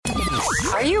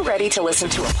Are you ready to listen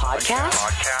to a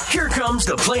podcast? Here comes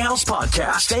the Playhouse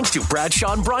Podcast, thanks to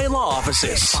Bradshaw and Bryan Law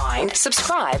Offices. Find,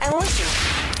 subscribe, and listen.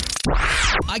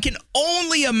 I can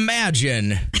only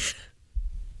imagine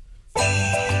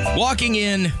walking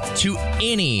in to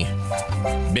any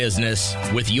business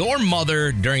with your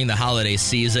mother during the holiday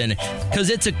season,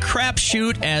 because it's a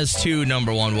crapshoot as to,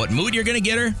 number one, what mood you're going to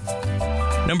get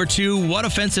her. Number two, what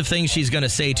offensive things she's going to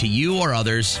say to you or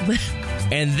others.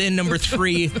 And then number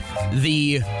three,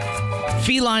 the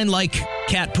feline-like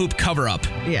cat poop cover-up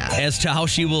as to how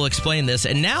she will explain this.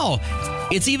 And now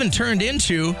it's even turned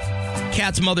into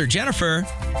Kat's mother, Jennifer,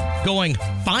 going,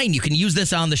 fine, you can use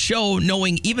this on the show,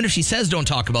 knowing even if she says don't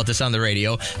talk about this on the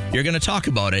radio, you're going to talk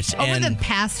about it. Over the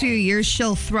past few years,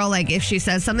 she'll throw, like, if she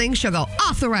says something, she'll go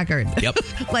off the record. Yep.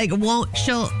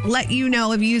 She'll let you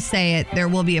know if you say it, there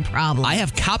will be a problem. I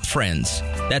have cop friends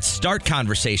that start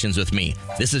conversations with me.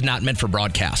 This is not meant for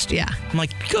broadcast. Yeah. I'm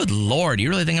like, good Lord, you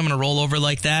really think I'm going to roll over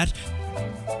like that?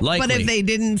 Likely. But if they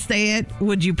didn't say it,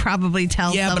 would you probably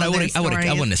tell some of their stories?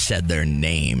 I wouldn't have said their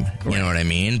name. You know what I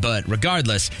mean? But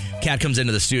regardless, Kat comes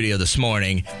into the studio this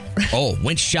morning.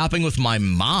 Went shopping with my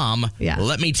mom. Yeah.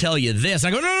 Let me tell you this.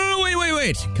 I go, no,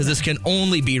 wait. Because this can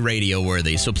only be radio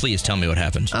worthy. So please tell me what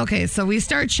happened. Okay, so we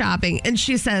start shopping, and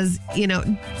she says,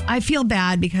 I feel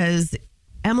bad because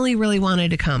Emily really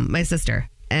wanted to come, my sister.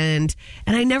 And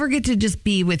I never get to just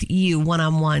be with you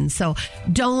one-on-one. So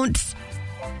don't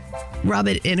rub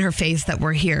it in her face that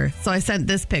we're here. So I sent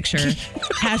this picture.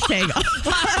 Hashtag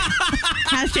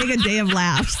a day of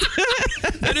laughs.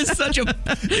 It is such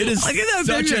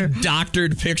a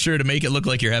doctored picture to make it look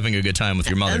like you're having a good time with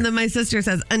your mother. And then my sister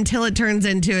says, until it turns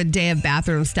into a day of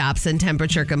bathroom stops and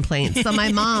temperature complaints. So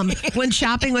my mom went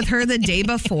shopping with her the day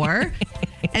before,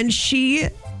 and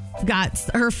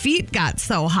her feet got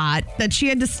so hot that she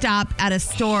had to stop at a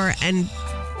store and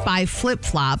buy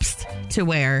flip-flops to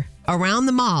wear around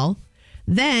the mall.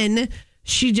 Then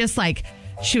she was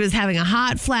having a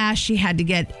hot flash. She had to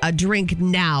get a drink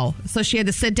now. So she had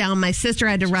to sit down. My sister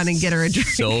had to run and get her a drink.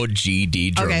 So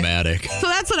GD dramatic. Okay. So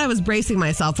that's what I was bracing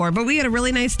myself for. But we had a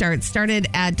really nice start. Started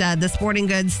at the sporting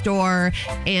goods store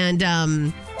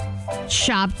and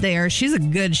shopped there. She's a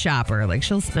good shopper. Like,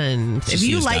 she'll spend, if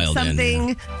you like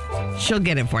something, she'll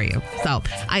get it for you. So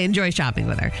I enjoy shopping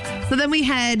with her. So then we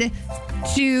head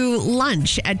to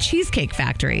lunch at Cheesecake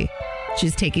Factory.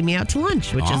 She's taking me out to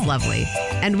lunch, which is lovely.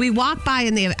 And we walk by,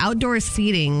 and they have outdoor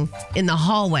seating in the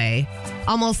hallway,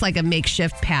 almost like a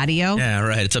makeshift patio. Yeah,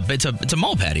 right. It's a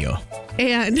mall patio.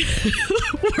 And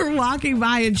we're walking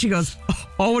by, and she goes,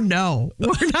 oh, no,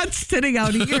 we're not sitting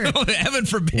out here. Heaven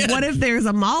forbid. What if there's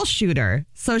a mall shooter?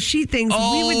 So she thinks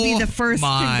we would be the first to go.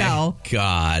 My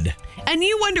God. And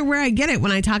you wonder where I get it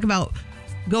when I talk about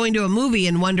going to a movie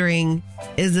and wondering,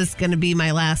 is this going to be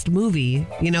my last movie?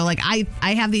 I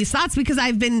have these thoughts because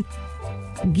I've been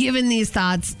given these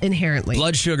thoughts inherently.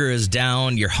 Blood sugar is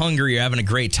down. You're hungry. You're having a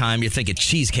great time. You're thinking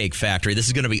Cheesecake Factory. This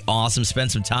is going to be awesome.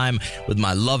 Spend some time with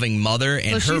my loving mother.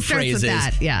 And so her phrase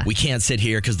is, we can't sit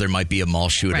here because there might be a mall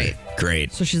shooter. Right.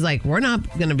 Great. So she's like, we're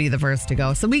not going to be the first to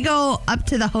go. So we go up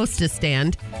to the hostess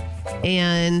stand,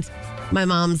 and my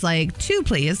mom's like, 2,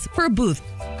 please, for a booth.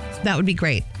 That would be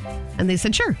great. And they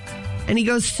said, sure. And he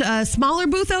goes, smaller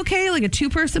booth, okay? Like a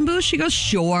 2-person booth? She goes,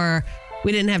 sure.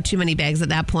 We didn't have too many bags at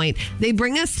that point. They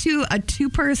bring us to a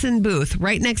 2-person booth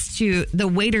right next to the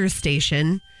waiter's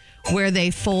station where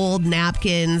they fold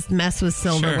napkins, mess with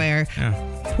silverware,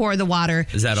 pour the water.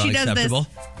 Is that unacceptable?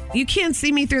 You can't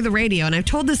see me through the radio, and I've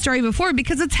told this story before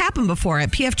because it's happened before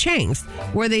at P.F. Chang's,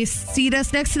 where they seat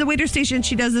us next to the waiter station.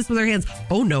 She does this with her hands.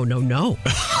 Oh, no.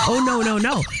 Oh,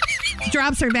 no.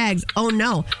 Drops her bags. Oh,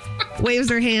 no. Waves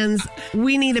her hands.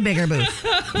 We need a bigger booth.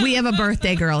 We have a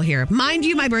birthday girl here. Mind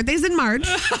you, my birthday's in March,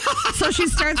 so she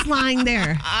starts lying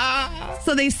there.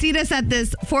 So they seat us at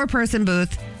this 4-person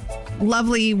booth.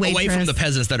 Lovely waitress. Away from the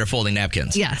peasants that are folding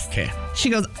napkins. Yes. Okay. She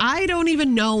goes, I don't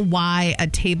even know why a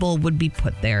table would be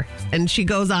put there. And she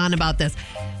goes on about this.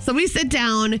 So we sit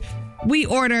down, we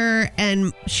order,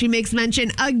 and she makes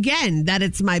mention again that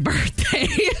it's my birthday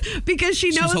because she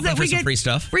knows that we get free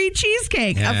stuff. Free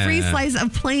cheesecake, a free slice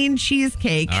of plain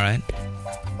cheesecake. All right.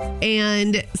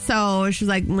 And so she's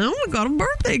like, well, we got a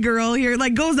birthday girl here.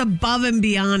 Like, goes above and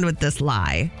beyond with this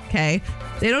lie. Okay.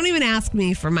 They don't even ask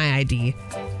me for my ID.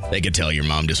 They could tell your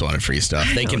mom just wanted free stuff.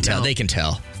 They can tell. They can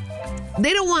tell.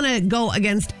 They don't want to go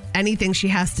against anything she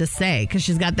has to say because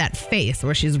she's got that face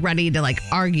where she's ready to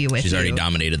argue with you. She's already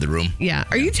dominated the room. Yeah.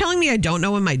 Are you telling me I don't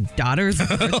know when my daughter's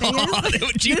birthday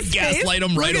is? You gaslight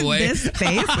them right away. This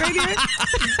face right here.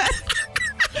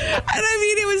 And I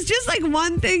mean, it was just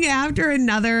one thing after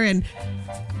another, and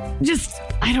just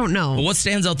I don't know. What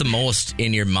stands out the most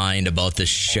in your mind about this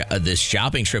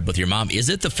shopping trip with your mom? Is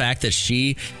it the fact that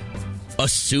she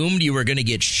assumed you were going to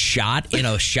get shot in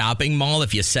a shopping mall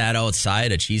if you sat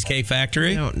outside a Cheesecake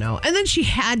Factory? I don't know. And then she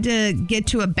had to get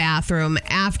to a bathroom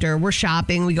after we're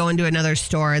shopping. We go into another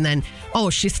store and then,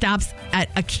 she stops at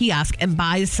a kiosk and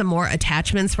buys some more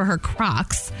attachments for her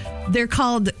Crocs. They're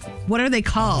called, what are they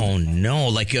called? Oh, no.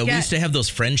 Like we used to have those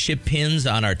friendship pins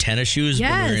on our tennis shoes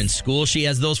when we were in school. She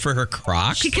has those for her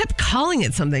Crocs. She kept calling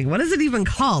it something. What is it even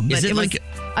called? Is it like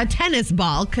a tennis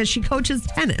ball because she coaches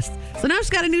tennis. So now she's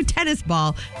got a new tennis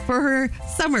ball for her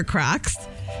summer Crocs.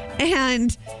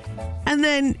 And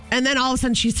then all of a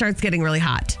sudden she starts getting really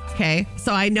hot. Okay.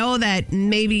 So I know that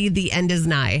maybe the end is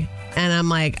nigh. And I'm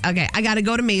like, okay, I got to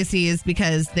go to Macy's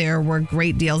because there were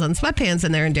great deals on sweatpants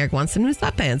in there and Derek wants some new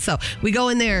sweatpants. So we go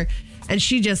in there and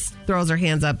she just throws her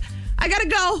hands up. I got to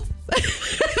go.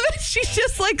 She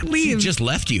just like leaves. She just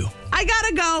left you. I got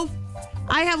to go.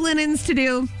 I have linens to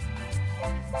do.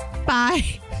 Bye.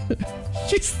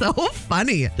 She's so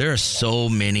funny. There are so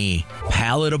many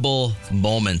palatable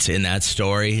moments in that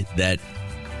story that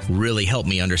really help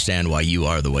me understand why you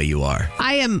are the way you are.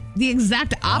 I am the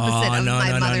exact opposite of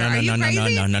my mother. Are you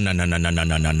crazy?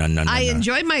 No. I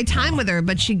enjoyed my time with her,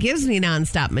 but she gives me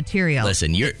nonstop material.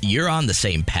 Listen, you're on the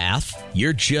same path.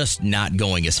 You're just not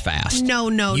going as fast. No.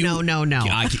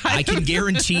 I can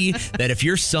guarantee that if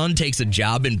your son takes a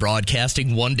job in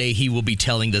broadcasting, one day he will be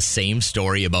telling the same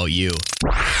story about you.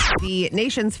 The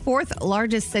nation's fourth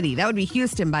largest city, that would be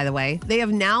Houston, by the way. They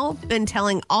have now been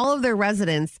telling all of their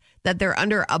residents that they're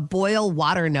under a boil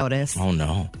water notice. Oh,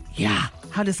 no. Yeah.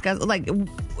 How disgusting. Like,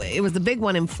 it was a big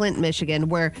one in Flint, Michigan,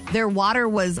 where their water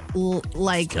was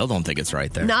Still don't think it's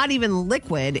right there. Not even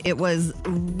liquid. It was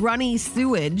runny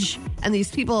sewage. And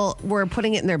these people were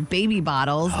putting it in their baby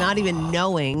bottles, not even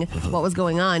knowing what was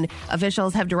going on.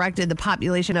 Officials have directed the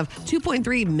population of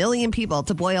 2.3 million people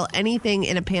to boil anything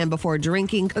in a pan before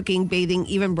drinking, cooking, bathing,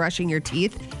 even brushing your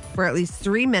teeth for at least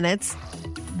 3 minutes.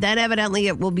 Then evidently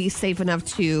it will be safe enough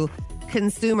to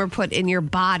consume or put in your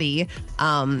body.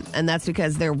 And that's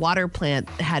because their water plant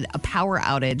had a power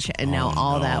outage and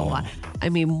now that water. I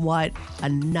mean, what a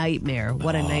nightmare.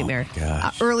 What a nightmare.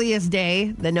 Earliest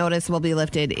day the notice will be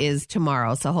lifted is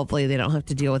tomorrow. So hopefully they don't have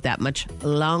to deal with that much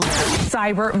longer.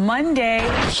 Cyber Monday.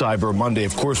 Cyber Monday,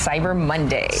 of course. Cyber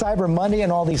Monday. Cyber Monday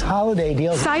and all these holiday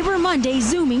deals. Cyber Monday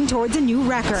zooming towards a new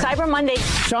record. Cyber Monday.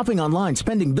 Shopping online,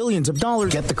 spending billions of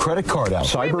dollars. Get the credit card out.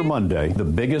 Cyber Monday, the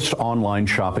biggest online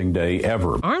shopping day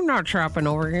ever. I'm not shopping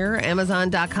over here.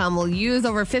 Amazon.com will use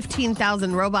over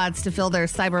 15,000 robots to fill their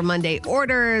Cyber Monday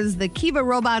orders. The Kiva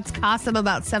robots cost them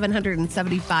about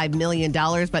 $775 million,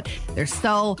 but they're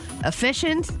so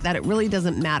efficient that it really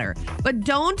doesn't matter. But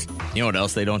don't... You know what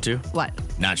else they don't do? What?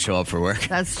 Not show up for work.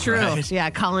 That's true. Right? Yeah,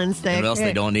 Colin's sick. You know what else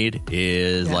they don't need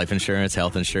is life insurance,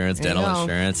 health insurance, dental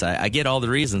insurance. I get all the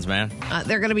reasons, man.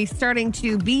 They're going to be starting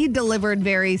to be delivered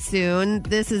very soon.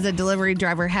 This is a delivery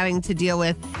driver having to deal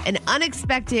with an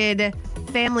unexpected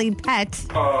family pet.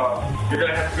 You're going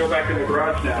to have to go back in the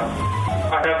garage now.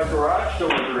 I have a garage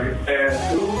delivery, and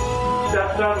who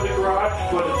steps out of the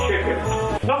garage was a chicken.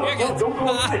 No, don't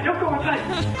go inside. Don't go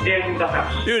inside. In the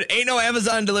house. Dude, ain't no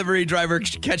Amazon delivery driver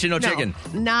catching no chicken.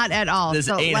 Not at all. This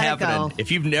ain't happening.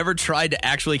 If you've never tried to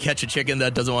actually catch a chicken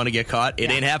that doesn't want to get caught,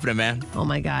 it ain't happening, man. Oh,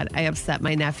 my God. I upset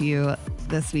my nephew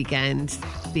this weekend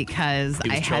because he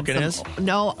was I had choking some...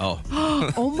 No. Oh.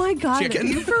 Oh, my God. Chicken? Are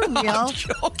you for real? I'm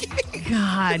joking.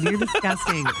 God, you're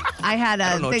disgusting. I had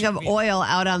a thing of oil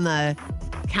out on the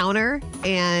counter,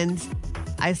 and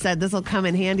I said, this will come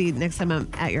in handy next time I'm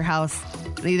at your house.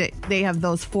 They have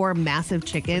those 4 massive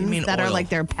chickens that are like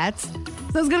their pets. So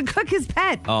I was going to cook his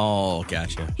pet. Oh,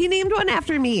 gotcha. He named one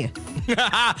after me.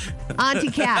 Auntie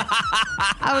Cat.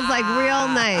 I was like, real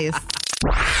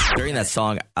nice. During that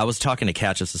song, I was talking to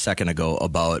Kat just a second ago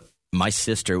about my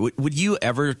sister. Would you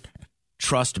ever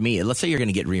trust me? Let's say you're going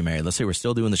to get remarried. Let's say we're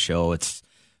still doing the show. It's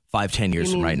 5-10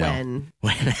 years from right now.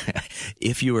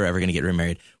 If you were ever going to get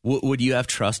remarried, would you have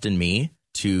trust in me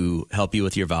to help you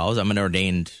with your vows? I'm an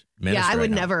ordained minister. Yeah, I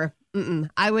would never.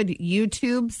 I would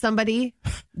YouTube somebody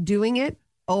doing it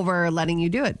over letting you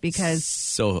do it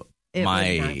because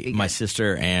my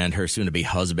sister and her soon-to-be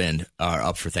husband are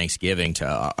up for Thanksgiving to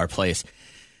our place,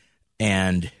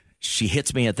 and she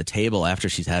hits me at the table after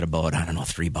she's had about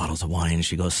 3 bottles of wine.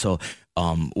 She goes, "So,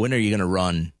 when are you going to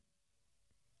run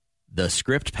the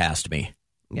script past me?"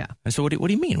 Yeah. I said, what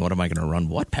do you mean? What am I going to run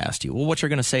what past you? Well, what you're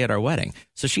going to say at our wedding.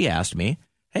 So she asked me,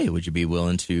 hey, would you be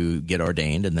willing to get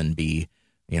ordained and then be,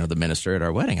 the minister at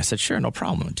our wedding? I said, sure, no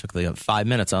problem. It took 5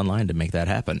 minutes online to make that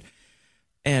happen.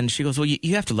 And she goes, well,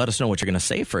 you have to let us know what you're going to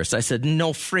say first. I said,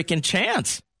 no freaking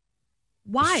chance.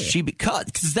 Why?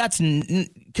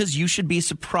 Because you should be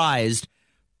surprised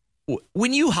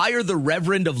when you hire the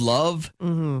Reverend of Love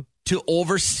to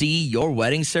oversee your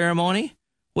wedding ceremony.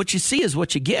 What you see is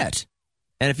what you get.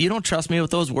 And if you don't trust me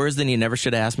with those words, then you never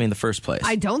should have asked me in the first place.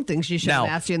 I don't think she should have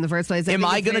asked you in the first place. Am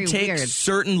I going to take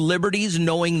certain liberties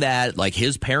knowing that, like,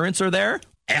 his parents are there?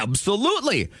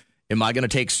 Absolutely. Am I going to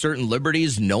take certain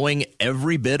liberties knowing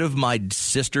every bit of my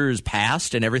sister's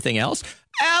past and everything else?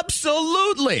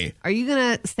 Absolutely. Are you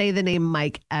going to say the name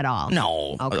Mike at all?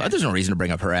 No. Okay. There's no reason to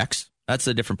bring up her ex. That's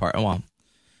a different part. Well,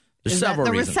 there's several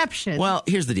reasons. Reception? Well,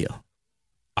 here's the deal.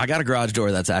 I got a garage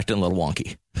door that's acting a little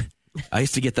wonky. I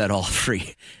used to get that all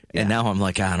free. And now I'm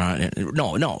like,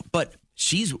 no. But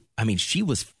she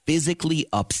was physically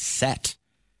upset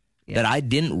that I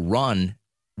didn't run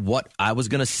what I was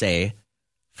going to say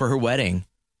for her wedding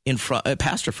in front,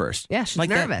 past her first. Yeah, she's like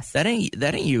nervous. That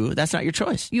ain't you. That's not your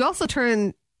choice. You also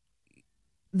turn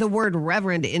the word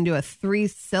reverend into a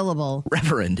 3-syllable.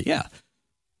 Reverend, yeah.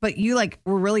 But you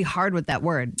were really hard with that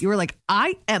word. You were like,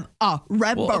 I am a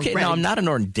reverend. Well, okay, now I'm not an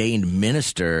ordained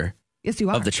minister. Yes,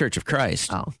 you are. Of the Church of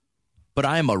Christ. Oh. But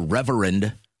I am a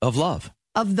reverend of love.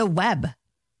 Of the web.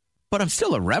 But I'm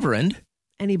still a reverend.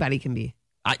 Anybody can be.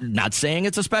 I'm not saying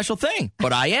it's a special thing,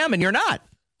 but I am and you're not.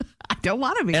 I don't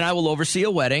want to be. And I will oversee a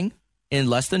wedding in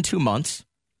less than 2 months.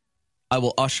 I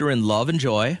will usher in love and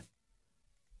joy.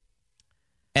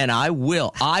 And I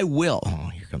will. Oh,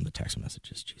 here come the text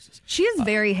messages. Jesus. She is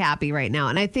very happy right now.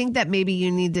 And I think that maybe you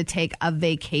need to take a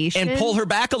vacation. And pull her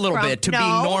back a little bit to being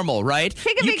normal, right?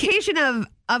 Take a vacation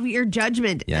of your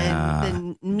judgment. Yeah.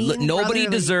 And mean nobody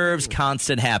deserves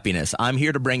constant happiness. I'm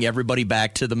here to bring everybody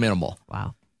back to the minimal.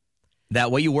 Wow.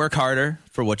 That way you work harder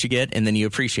for what you get, and then you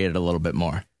appreciate it a little bit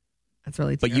more. That's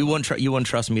really terrible. But you wouldn't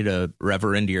trust me to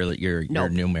reverend your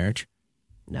new marriage?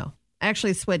 No. I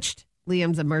actually switched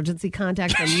Liam's emergency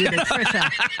contact from you to Trisha.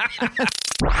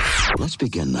 Let's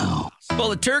begin now.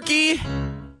 Full of turkey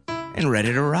and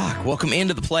ready to rock. Welcome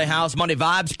into the Playhouse. Monday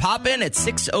vibes popping at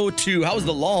 6:02. How was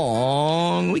the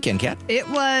long weekend, Kat? It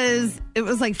was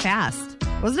like fast.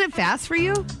 Wasn't it fast for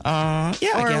you? Yeah,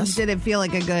 or I guess. Did it feel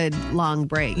like a good long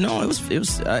break? No, it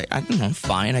was. I don't know,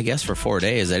 fine. I guess for 4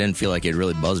 days, I didn't feel like it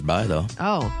really buzzed by though.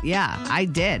 Oh yeah, I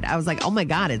did. I was like, oh my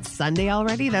god, it's Sunday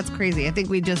already. That's crazy. I think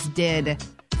we just did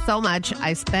so much.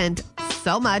 I spent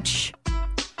so much.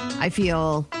 I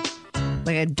feel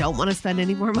like I don't want to spend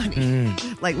any more money.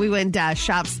 Like we went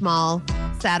shop small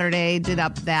Saturday, did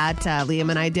up that Liam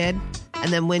and I did,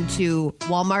 and then went to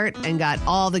Walmart and got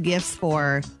all the gifts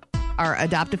for our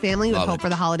adoptive family with Hope for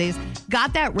the holidays.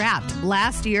 Got that wrapped.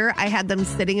 Last year, I had them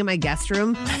sitting in my guest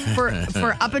room for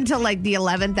up until like the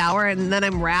 11th hour, and then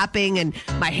I'm wrapping, and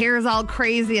my hair is all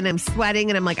crazy, and I'm sweating,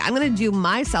 and I'm like, I'm going to do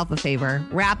myself a favor,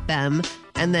 wrap them,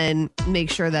 and then make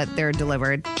sure that they're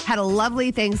delivered. Had a lovely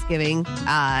Thanksgiving.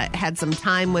 Had some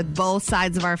time with both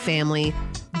sides of our family.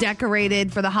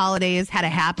 Decorated for the holidays. Had a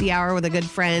happy hour with a good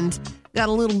friend. Got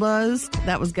a little buzzed.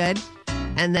 That was good.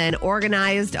 And then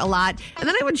organized a lot. And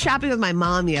then I went shopping with my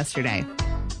mom yesterday.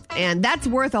 And that's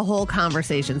worth a whole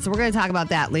conversation. So we're going to talk about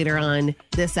that later on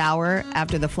this hour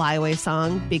after the Flyaway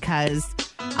song because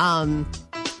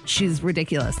she's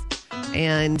ridiculous.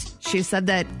 And she said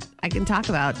that I can talk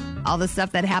about all the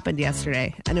stuff that happened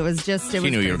yesterday. And it was just... She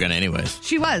knew you were going to anyways.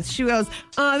 She was. She goes,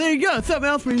 there you go. Something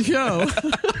else for the show.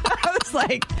 I was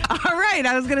like, all right.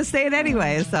 I was going to say it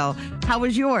anyway. So how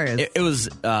was yours? It was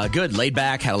good. Laid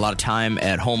back. Had a lot of time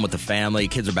at home with the family.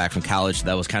 Kids are back from college. So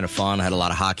that was kind of fun. I had a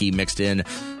lot of hockey mixed in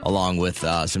along with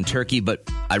some turkey. But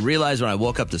I realized when I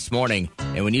woke up this morning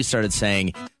and when you started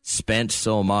saying spent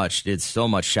so much, did so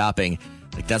much shopping...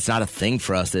 Like, that's not a thing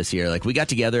for us this year. Like, we got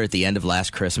together at the end of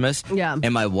last Christmas. Yeah.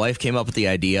 And my wife came up with the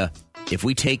idea, if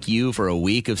we take you for a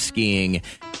week of skiing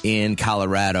in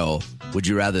Colorado, would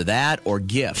you rather that or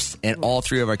gifts? And all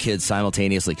three of our kids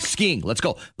simultaneously, skiing, let's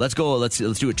go. Let's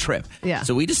do a trip. Yeah.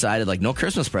 So we decided, like, no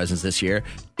Christmas presents this year.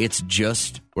 It's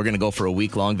just, we're going to go for a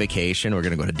week-long vacation. We're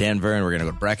going to go to Denver, and we're going to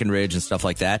go to Breckenridge and stuff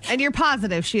like that. And you're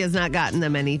positive she has not gotten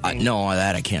them anything? No,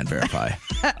 that I can't verify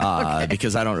okay.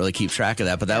 Because I don't really keep track of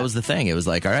that. But that was the thing. It was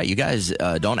like, all right, you guys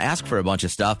don't ask for a bunch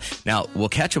of stuff. Now, we'll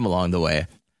catch them along the way.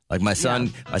 Like my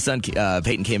son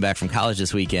Peyton came back from college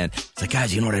this weekend. He's like,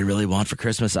 guys, you know what I really want for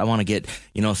Christmas? I want to get,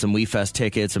 some We Fest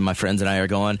tickets, and my friends and I are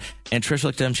going. And Trish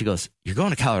looked at him. She goes, you're going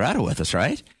to Colorado with us,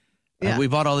 right? Yeah. We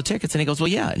bought all the tickets. And he goes, well,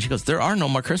 yeah. And she goes, there are no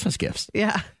more Christmas gifts.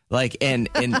 Yeah. Like, and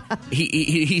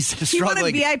he's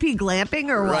struggling. He wanted VIP glamping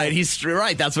or what? Right, he's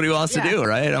right. That's what he wants to do,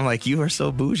 right? I'm like, you are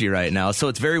so bougie right now. So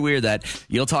it's very weird that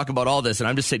you'll talk about all this, and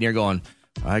I'm just sitting here going,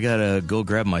 I got to go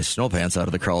grab my snow pants out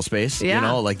of the crawl space. Yeah. You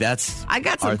know, like that's I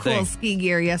got some cool ski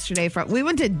gear yesterday. We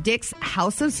went to Dick's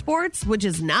House of Sports, which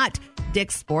is not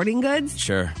Dick's Sporting Goods.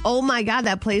 Sure. Oh my God,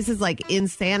 that place is like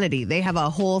insanity. They have a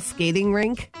whole skating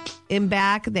rink in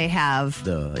back. They have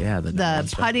the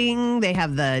putting. They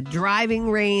have the driving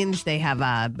range. They have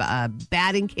a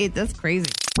batting cage. That's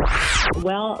crazy.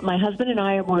 Well, my husband and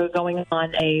I were going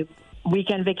on a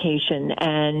weekend vacation,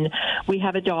 and we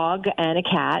have a dog and a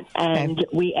cat, and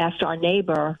we asked our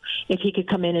neighbor if he could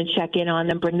come in and check in on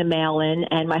them, bring the mail in,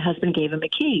 and my husband gave him a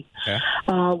key.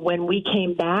 When we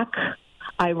came back,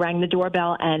 I rang the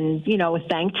doorbell and,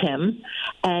 thanked him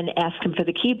and asked him for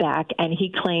the key back, and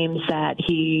he claims that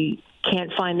he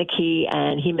can't find the key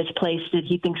and he misplaced it.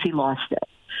 He thinks he lost it.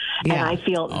 Yeah. And I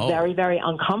feel very, very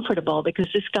uncomfortable because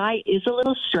this guy is a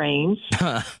little strange.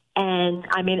 And,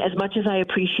 I mean, as much as I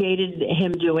appreciated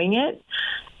him doing it,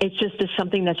 it's just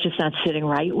something that's just not sitting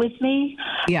right with me.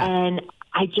 Yeah. And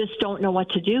I just don't know what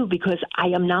to do because I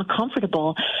am not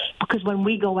comfortable. Because when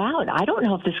we go out, I don't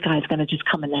know if this guy's going to just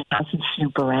come in the house and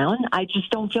snoop around. I just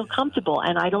don't feel comfortable.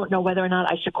 And I don't know whether or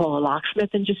not I should call a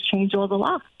locksmith and just change all the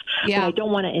locks. Yeah. But I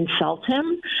don't want to insult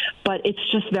him, but it's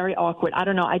just very awkward. I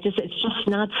don't know. It's just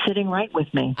not sitting right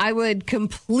with me. I would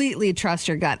completely trust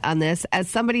your gut on this. As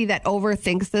somebody that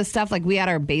overthinks this stuff, like we had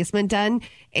our basement done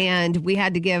and we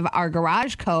had to give our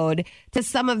garage code to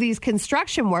some of these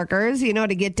construction workers,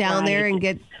 to get down there and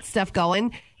get stuff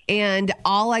going. And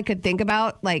all I could think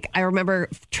about, like, I remember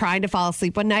trying to fall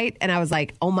asleep one night and I was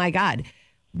like, oh my God,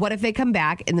 what if they come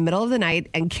back in the middle of the night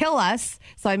and kill us?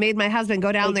 So I made my husband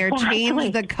go down there,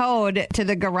 change the code to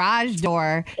the garage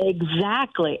door.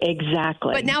 Exactly.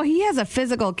 But now he has a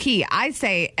physical key. I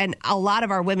say, and a lot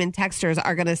of our women texters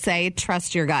are going to say,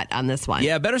 trust your gut on this one.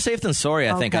 Yeah, better safe than sorry,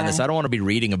 I think, on this. I don't want to be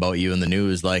reading about you in the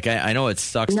news. Like, I know it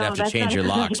sucks to have to change your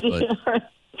locks, but...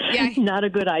 Yeah, not a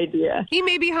good idea. He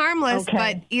may be harmless,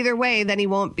 but either way, then he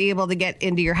won't be able to get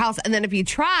into your house. And then if he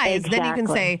tries, then you can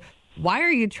say... Why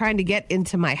are you trying to get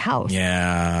into my house?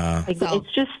 Yeah.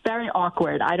 It's just very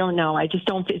awkward. I don't know. It's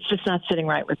just not sitting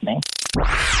right with me.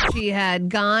 She had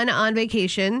gone on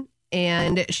vacation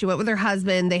and she went with her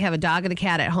husband. They have a dog and a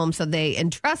cat at home. So they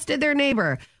entrusted their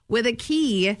neighbor with a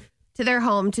key to their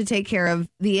home to take care of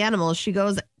the animals. She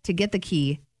goes to get the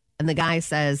key and the guy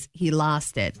says he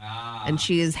lost it. And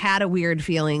she has had a weird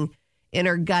feeling in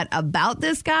her gut about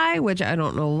this guy, which I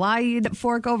don't know why you'd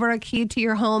fork over a key to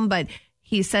your home, but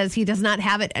he says he does not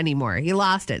have it anymore. He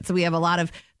lost it. So we have a lot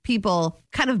of people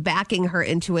kind of backing her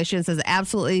intuition, says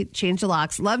absolutely change the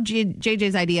locks. Love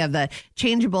JJ's idea of the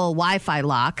changeable Wi-Fi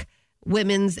lock.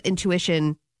 Women's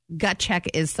intuition gut check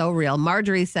is so real.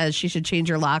 Marjorie says she should change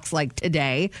her locks like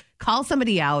today. Call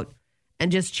somebody out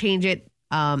and just change it.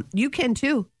 You can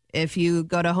too. If you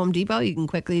go to Home Depot, you can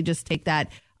quickly just take that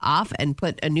off and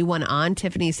put a new one on.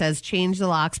 Tiffany says change the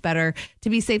locks, better to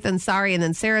be safe than sorry. And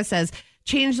then Sarah says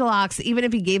change the locks. Even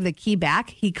if he gave the key back,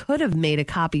 he could have made a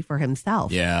copy for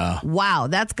himself. Yeah. Wow.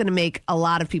 That's going to make a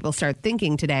lot of people start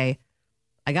thinking today,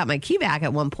 I got my key back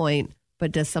at one point,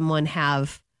 but does someone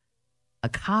have a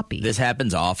copy? This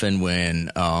happens often when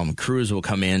crews will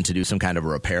come in to do some kind of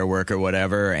repair work or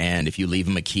whatever. And if you leave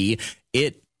them a key,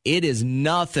 it is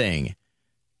nothing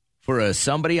for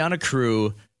somebody on a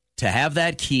crew to have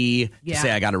that key, to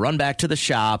say, I got to run back to the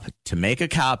shop to make a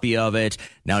copy of it.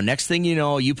 Now, next thing you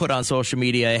know, you put on social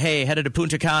media, hey, headed to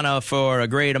Punta Cana for a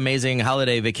great, amazing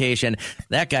holiday vacation.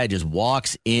 That guy just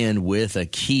walks in with a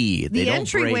key. The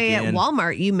entryway at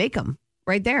Walmart, you make them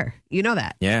right there. You know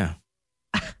that. Yeah.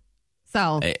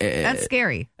 So that's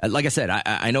scary. Like I said,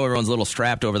 I know everyone's a little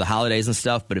strapped over the holidays and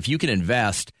stuff, but if you can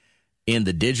invest in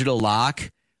the digital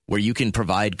lock, where you can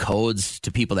provide codes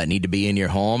to people that need to be in your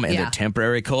home and they're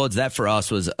temporary codes. That for us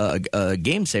was a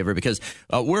game saver because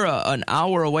we're an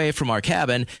hour away from our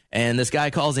cabin and this guy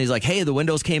calls and he's like, hey, the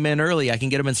windows came in early. I can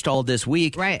get them installed this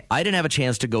week. Right. I didn't have a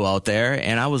chance to go out there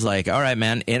and I was like, all right,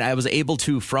 man. And I was able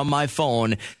to, from my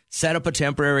phone, set up a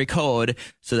temporary code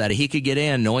so that he could get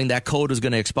in knowing that code was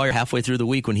going to expire halfway through the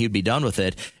week when he'd be done with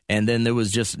it. And then there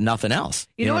was just nothing else.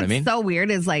 You know what I mean? So weird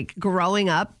is like growing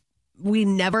up, we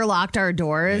never locked our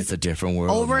doors. It's a different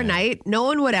world. Overnight, no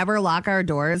one would ever lock our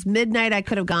doors. Midnight, I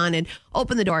could have gone and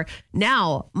opened the door.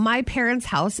 Now, my parents'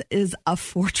 house is a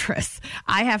fortress.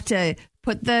 I have to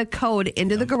put the code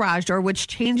into the garage door, which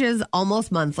changes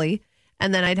almost monthly.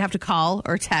 And then I'd have to call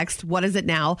or text, what is it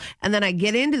now? And then I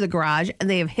get into the garage and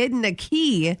they have hidden a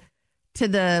key to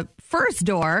the first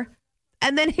door.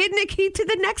 and then hidden a key to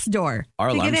the next door. Our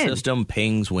to alarm get in. system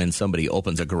pings when somebody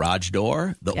opens a garage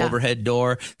door, the overhead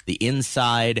door, the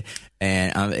inside,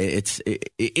 and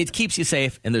it keeps you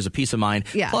safe, and there's a peace of mind.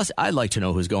 Yeah. Plus, I like to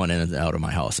know who's going in and out of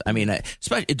my house. I mean,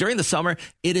 especially during the summer,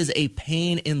 it is a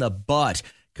pain in the butt.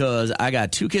 Because I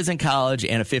got 2 kids in college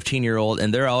and a 15-year-old,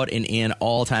 and they're out and in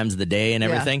all times of the day and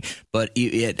everything. Yeah. But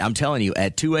I'm telling you,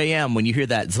 at 2 a.m., when you hear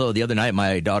that, so the other night,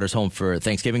 my daughter's home for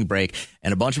Thanksgiving break,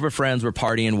 and a bunch of her friends were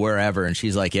partying wherever, and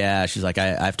she's like, I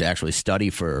have to actually study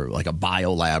for like a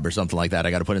bio lab or something like that.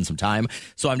 I got to put in some time.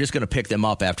 So I'm just going to pick them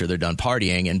up after they're done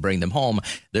partying and bring them home.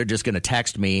 They're just going to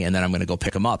text me, and then I'm going to go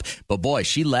pick them up. But boy,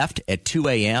 she left at 2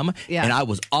 a.m., and I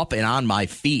was up and on my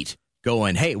feet,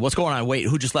 going, hey, what's going on? Wait,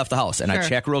 who just left the house? And I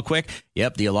check real quick.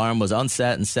 Yep, the alarm was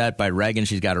unset and set by Reagan.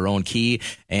 She's got her own key,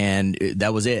 and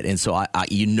that was it. And so,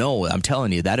 I'm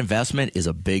telling you, that investment is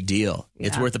a big deal. Yeah.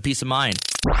 It's worth a peace of mind.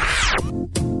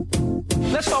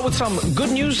 Let's start with some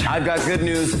good news. I've got good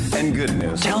news and good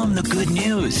news. Tell them the good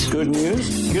news. Good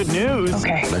news? Good news.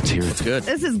 Okay. Let's hear it. It's good.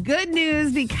 This is good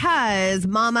news because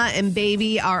mama and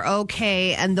baby are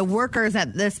okay, and the workers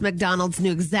at this McDonald's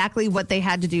knew exactly what they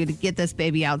had to do to get this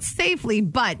baby out safely,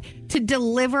 but to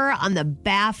deliver on the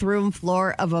bathroom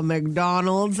floor of a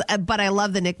McDonald's. But I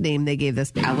love the nickname they gave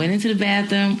this baby. I went into the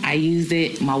bathroom. I used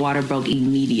it. My water broke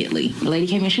immediately. The lady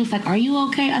came in. She was like, are you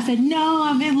okay? I said, no,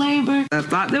 I'm in labor. I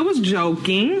thought they was joking.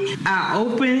 I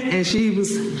opened and she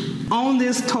was on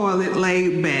this toilet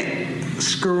laid back,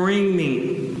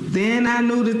 screaming. Then I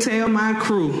knew to tell my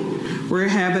crew, we're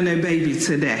having a baby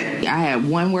today. I had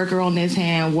one worker on this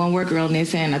hand, one worker on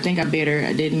this hand. I think I bit her.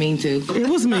 I didn't mean to. It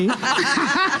was me. But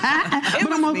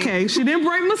I'm okay. She didn't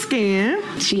break my skin.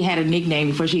 She had a nickname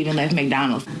before she even left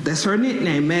McDonald's. That's her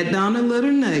nickname, McDonald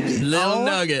Little Nugget. Little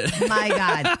Nugget. My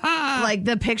God. Like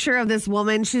the picture of this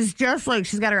woman, she's just like,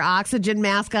 she's got her oxygen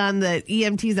mask on. The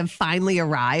EMTs have finally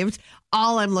arrived.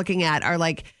 All I'm looking at are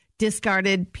like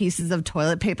discarded pieces of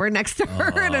toilet paper next to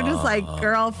her. And I'm just like,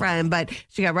 girlfriend. But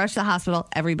she got rushed to the hospital.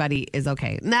 Everybody is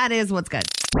okay. And that is what's good.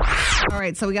 All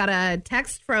right. So we got a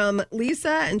text from Lisa,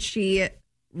 and she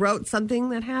wrote something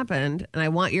that happened. And I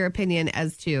want your opinion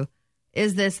as to,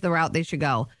 is this the route they should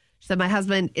go? She said, my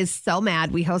husband is so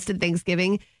mad. We hosted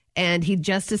Thanksgiving, and he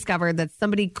just discovered that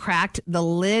somebody cracked the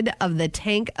lid of the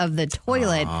tank of the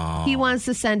toilet. He wants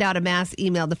to send out a mass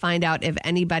email to find out if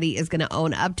anybody is going to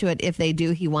own up to it. If they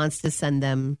do, he wants to send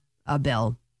them a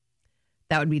bill.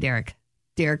 That would be Derek.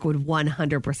 Derek would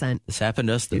 100%. This happened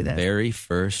to us the very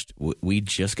first. We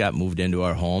just got moved into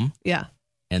our home. Yeah.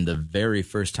 And the very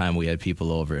first time we had people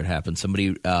over, it happened. Somebody,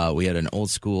 we had an old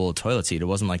school toilet seat. It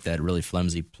wasn't like that really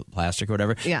flimsy plastic or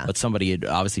whatever. Yeah. But somebody had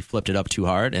obviously flipped it up too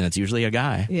hard, and it's usually a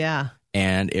guy. Yeah.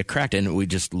 And it cracked, and we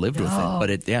just lived with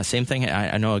it. But same thing.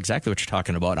 I know exactly what you're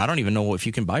talking about. I don't even know if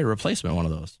you can buy a replacement one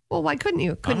of those. Well, why couldn't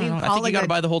you? Couldn't you call I think you got to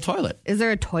buy the whole toilet. Is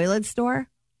there a toilet store?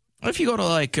 If you go to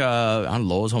like on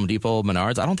Lowe's, Home Depot,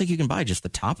 Menards, I don't think you can buy just the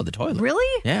top of the toilet.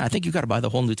 Really? Yeah, I think you got to buy the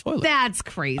whole new toilet. That's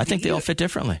crazy. I think they all fit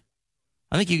differently.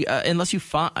 I think you, unless you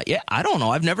find, I don't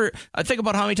know. I think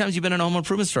about how many times you've been in a home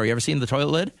improvement store. You ever seen the toilet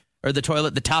lid or the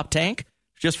top tank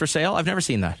just for sale? I've never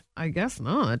seen that. I guess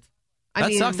not.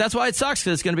 That sucks. That's why it sucks,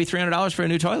 because it's going to be $300 for a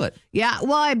new toilet. Yeah.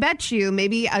 Well, I bet you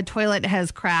maybe a toilet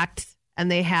has cracked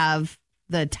and they have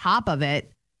the top of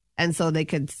it, and so they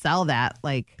could sell that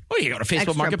you go to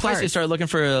Facebook Marketplace, you start looking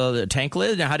for the tank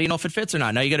lid. Now, how do you know if it fits or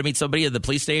not? Now you got to meet somebody at the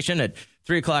police station at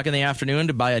 3:00 in the afternoon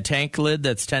to buy a tank lid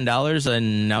that's $10,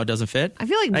 and now it doesn't fit. I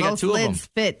feel like most lids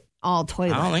fit all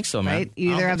toilets. I don't think so, man. Right?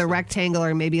 You either have the rectangle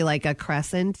or maybe like a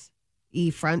crescent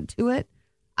front to it.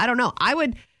 I don't know.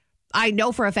 I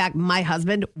know for a fact my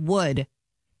husband would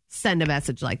send a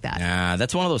message like that. Nah,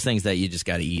 that's one of those things that you just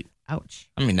got to eat. Ouch.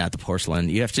 I mean, not the porcelain.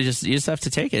 You just have to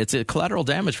take it. It's a collateral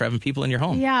damage for having people in your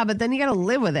home. Yeah, but then you got to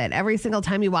live with it. Every single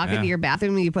time you walk into your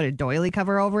bathroom, you put a doily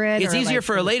cover over it. It's easier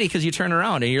for a lady because you turn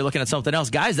around and you're looking at something else.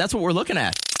 Guys, that's what we're looking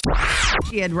at.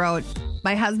 She had wrote,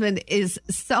 my husband is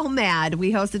so mad.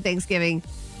 We hosted Thanksgiving,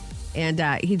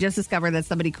 and he just discovered that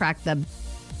somebody cracked the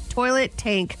toilet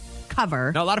tank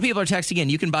cover. Now, a lot of people are texting in,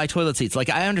 you can buy toilet seats.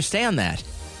 I understand that.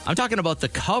 I'm talking about the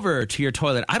cover to your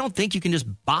toilet. I don't think you can just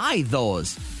buy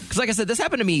those. Because like I said, this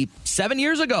happened to me 7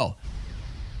 years ago.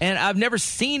 And I've never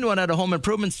seen one at a home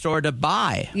improvement store to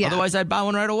buy. Yeah. Otherwise, I'd buy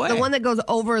one right away. The one that goes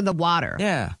over the water.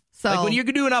 Yeah. So when you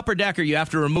do an upper decker, you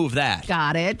have to remove that.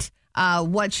 Got it.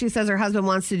 What she says her husband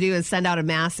wants to do is send out a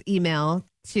mass email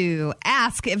to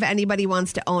ask if anybody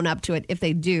wants to own up to it. If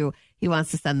they do, he wants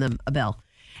to send them a bill.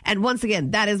 And once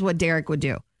again, that is what Derek would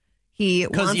do. He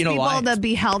wants people to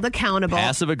be held accountable.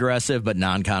 Passive aggressive, but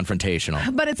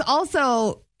non-confrontational. But it's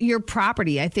also your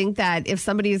property. I think that if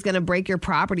somebody is going to break your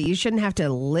property, you shouldn't have to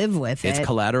live with it. It's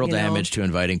collateral damage to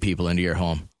inviting people into your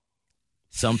home.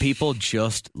 Some people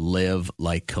just live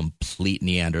like complete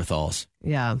Neanderthals.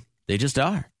 Yeah. They just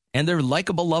are. And they're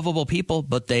likable, lovable people,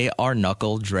 but they are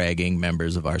knuckle-dragging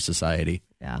members of our society.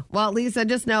 Yeah. Well, Lisa,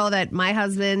 just know that my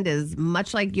husband is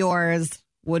much like yours,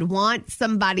 would want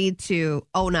somebody to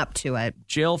own up to it.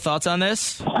 Jill, thoughts on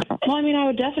this? Well, I mean, I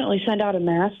would definitely send out a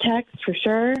mass text for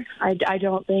sure. I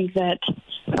don't think that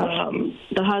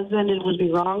the husband would be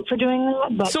wrong for doing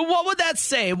that. But so what would that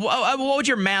say? What would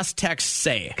your mass text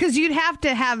say? Because you'd have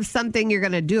to have something you're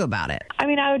going to do about it. I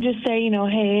mean, I would just say,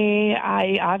 hey,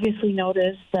 I obviously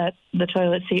noticed that the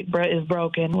toilet seat is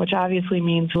broken, which obviously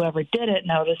means whoever did it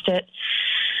noticed it.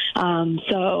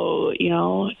 So,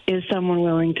 is someone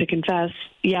willing to confess,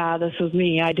 yeah, this was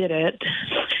me, I did it,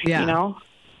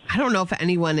 I don't know if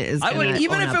anyone is.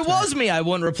 Even if it was me, I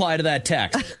wouldn't reply to that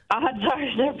text. Odds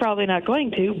are they're probably not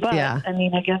going to, but I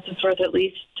mean, I guess it's worth at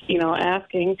least,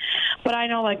 asking. But I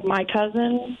know, like my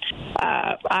cousin,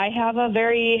 I have a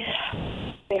very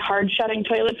hard shutting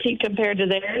toilet seat compared to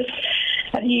theirs.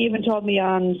 And he even told me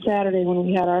on Saturday when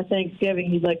we had our Thanksgiving,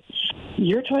 he's like,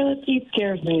 your toilet seat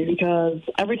scares me because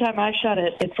every time I shut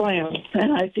it, it slams.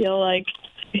 And I feel like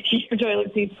your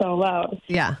toilet seat's so loud.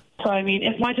 Yeah. So, I mean,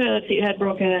 if my toilet seat had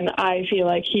broken, I feel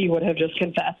like he would have just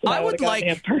confessed. I would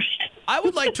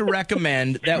like to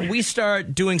recommend that we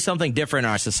start doing something different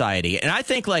in our society. And I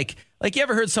think like you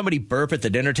ever heard somebody burp at the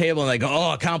dinner table and like,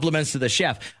 oh, compliments to the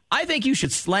chef. I think you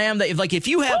should slam that. Like if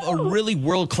you have a really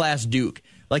world-class Duke,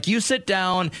 like you sit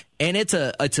down and it's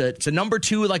a number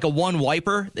 2, like a 1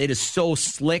 wiper. It is so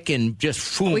slick and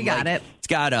just boom. We got it. It's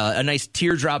got a nice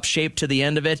teardrop shape to the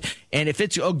end of it. And if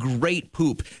it's a great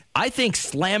poop, I think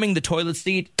slamming the toilet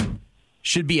seat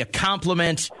should be a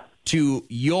compliment to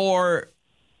your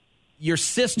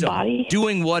system body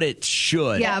doing what it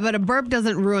should. Yeah, but a burp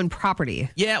doesn't ruin property.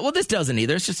 Yeah, well, this doesn't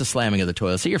either. It's just a slamming of the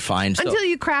toilet, so you're fine. Until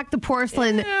you crack the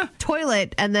porcelain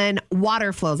toilet and then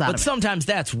water flows out of it. But sometimes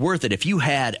that's worth it if you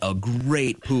had a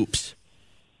great poops.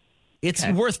 It's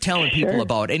worth telling people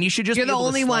about, and you should just You're be the able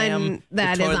only to slam one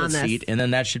that the is toilet on this. seat, and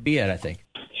then that should be it, I think.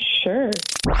 Sure.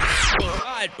 All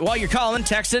right, while you're calling,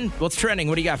 texting, what's trending?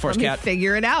 What do you got for us, Kat?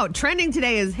 Figure it out. Trending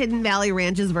today is Hidden Valley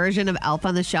Ranch's version of Elf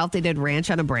on the Shelf. They did Ranch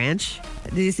on a Branch.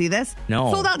 Did you see this?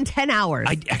 No. Sold out in 10 hours.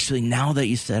 Actually, now that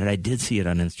you said it, I did see it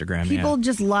on Instagram. People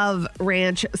just love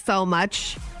Ranch so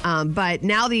much. But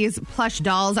now these plush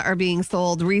dolls are being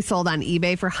resold on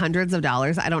eBay for hundreds of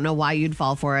dollars. I don't know why you'd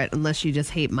fall for it unless you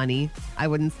just hate money. I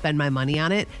wouldn't spend my money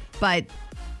on it. But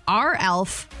our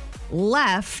elf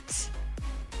left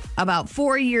about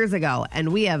 4 years ago,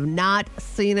 and we have not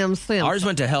seen him since. Ours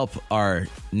went to help our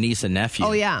niece and nephew.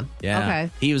 Oh, yeah. Yeah. Okay.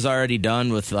 He was already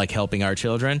done with helping our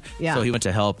children. Yeah. So he went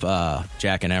to help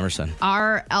Jack and Emerson.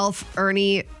 Our elf,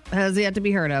 Ernie, has yet to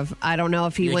be heard of. I don't know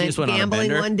if he went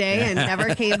gambling one day and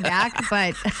never came back,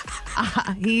 but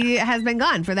he has been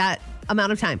gone for that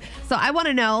amount of time. So I want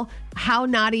to know, how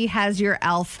naughty has your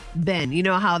elf been? You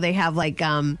know how they have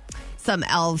some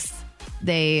elves,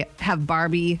 they have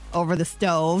Barbie over the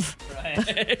stove.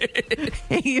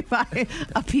 Right. You buy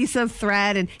a piece of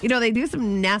thread and, they do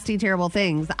some nasty, terrible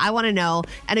things. I want to know.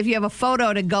 And if you have a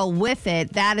photo to go with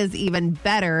it, that is even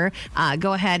better.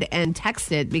 Go ahead and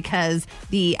text it, because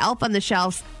the Elf on the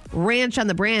Shelf's Ranch on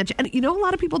the Branch. And, a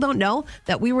lot of people don't know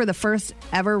that we were the first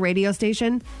ever radio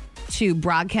station to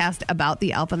broadcast about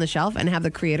the Elf on the Shelf and have the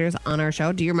creators on our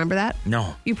show. Do you remember that?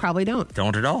 No. You probably don't.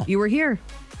 Don't at all. You were here.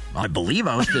 I believe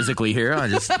I was physically here.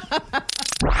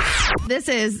 This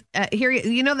is here.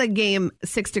 The game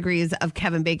 6 Degrees of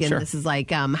Kevin Bacon. Sure. This is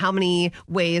like how many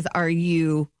ways are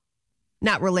you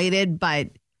not related, but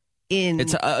in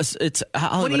it's Hollywood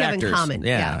what do you actors. have in common?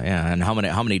 Yeah, and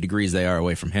how many degrees they are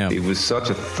away from him. It was such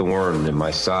a thorn in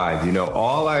my side.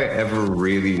 All I ever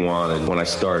really wanted when I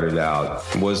started out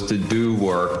was to do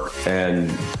work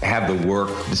and have the work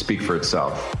to speak for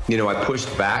itself. I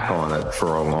pushed back on it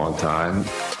for a long time,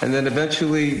 and then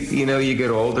eventually, you get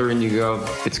older and you go,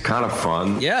 it's kind of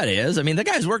fun. Yeah, it is. I mean, the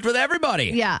guy's worked with everybody.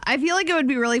 Yeah, I feel like it would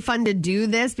be really fun to do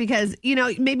this because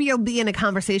maybe you'll be in a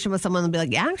conversation with someone and be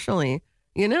like, actually,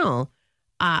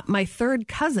 my third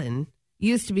cousin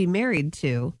used to be married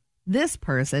to this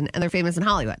person, and they're famous in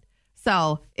Hollywood.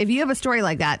 So if you have a story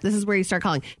like that, this is where you start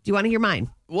calling. Do you want to hear mine?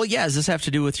 Well, yeah. Does this have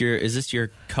to do with is this your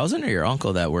cousin or your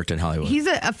uncle that worked in Hollywood? He's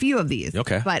a few of these.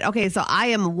 Okay. But so I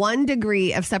am 1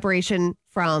 degree of separation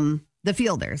from the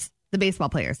fielders, the baseball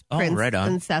players. Oh, Prince right on.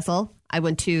 and Cecil. I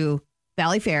went to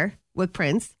Valley Fair with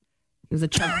Prince. He was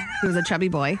a chubby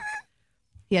boy.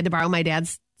 He had to borrow my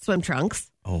dad's swim trunks.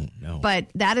 Oh, no. But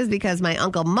that is because my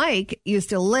Uncle Mike used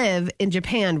to live in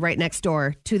Japan right next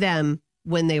door to them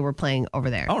when they were playing over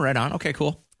there. Oh, right on. Okay,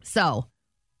 cool. So,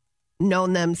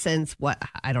 known them since what?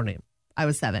 I don't know. I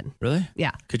was 7. Really?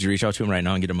 Yeah. Could you reach out to him right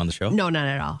now and get him on the show? No, not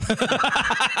at all.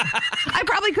 I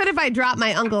probably could if I dropped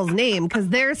my uncle's name because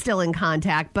they're still in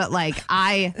contact, but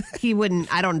he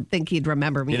wouldn't, I don't think he'd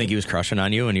remember me. You think he was crushing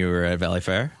on you when you were at Valley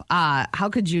Fair? How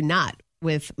could you not?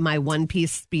 With my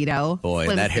one-piece Speedo. Boy,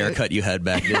 that haircut you had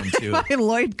back then, too.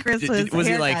 Lloyd Christmas Was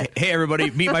he like, hey, everybody,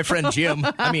 meet my friend Jim?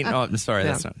 I mean, I'm sorry,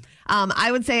 that's not.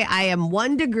 I would say I am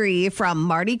 1 degree from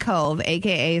Marty Cove,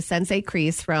 a.k.a. Sensei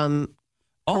Kreese from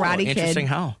Karate interesting.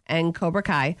 Kid How? and Cobra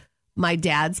Kai. My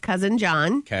dad's cousin,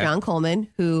 John Coleman,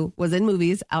 who was in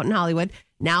movies out in Hollywood.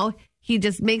 Now he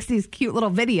just makes these cute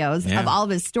little videos of all of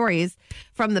his stories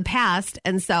from the past.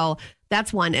 And so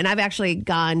that's one. And I've actually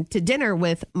gone to dinner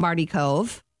with Marty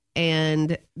Cove.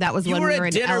 And that was when we were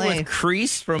in dinner LA. with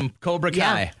Kreese from Cobra Kai.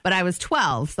 Yeah, but I was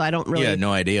 12, so I don't really. You had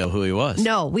no idea who he was.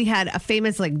 No, we had a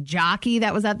famous jockey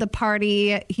that was at the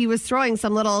party. He was throwing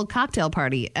some little cocktail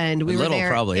party, and we were there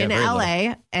probably, in LA,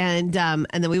 little. And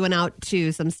then we went out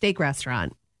to some steak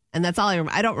restaurant, and that's all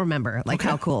I don't remember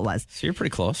how cool it was. So you're pretty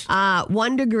close.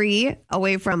 1 degree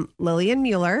away from Lillian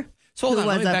Mueller. So hold on,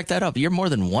 let me back that up. You're more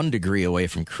than 1 degree away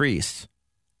from Kreese.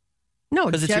 No,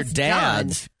 because it's your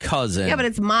dad's cousin. Yeah, but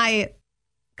it's my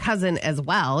cousin as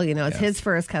well. It's his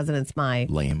first cousin. It's my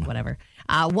lame. Whatever.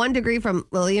 1 degree from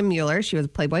Lillian Mueller. She was a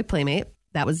Playboy Playmate.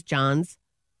 That was John's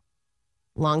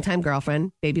longtime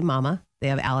girlfriend, baby mama. They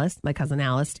have Alice, my cousin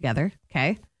Alice, together.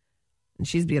 Okay, and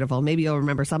she's beautiful. Maybe you'll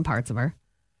remember some parts of her.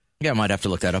 Yeah, I might have to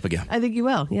look that up again. I think you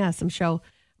will. Yeah, some show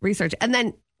research. And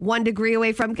then 1 degree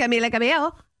away from Camila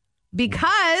Cabello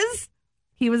because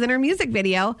he was in her music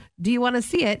video. Do you want to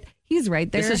see it? He's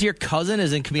right there. This is your cousin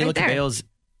is in Camila Cabello's.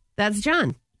 That's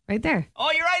John right there.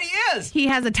 Oh, you're right. He is. He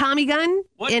has a Tommy gun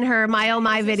in her My Oh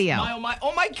My video. My Oh My.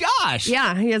 Oh my gosh.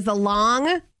 Yeah. He has the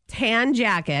long tan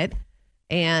jacket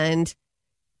and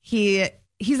he's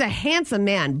a handsome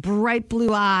man, bright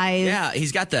blue eyes. Yeah.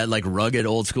 He's got that rugged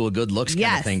old school good looks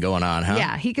kind of thing going on, huh?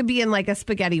 Yeah. He could be in a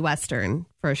spaghetti Western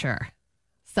for sure.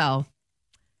 So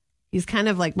he's kind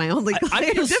of my only.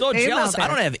 I feel so jealous. I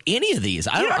don't have any of these.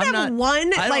 You don't have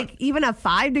one, even a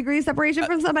 5 degree separation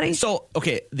from somebody? So,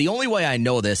 okay, the only way I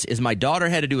know this is my daughter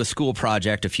had to do a school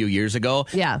project a few years ago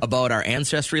about our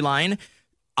ancestry line.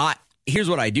 Here's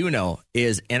what I do know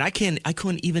is, and I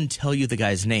couldn't even tell you the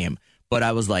guy's name, but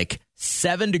I was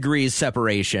 7 degrees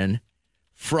separation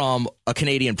from a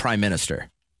Canadian prime minister.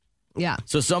 Yeah.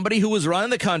 So somebody who was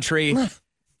running the country...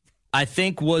 I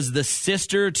think was the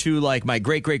sister to my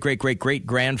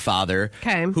great-great-great-great-great-grandfather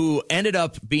who ended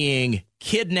up being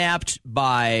kidnapped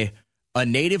by a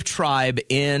native tribe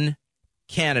in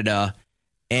Canada,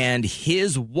 and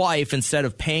his wife, instead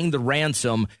of paying the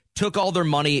ransom, took all their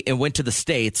money and went to the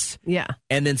States. Yeah.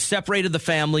 And then separated the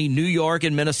family, New York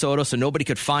and Minnesota, so nobody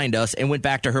could find us, and went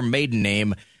back to her maiden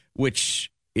name, which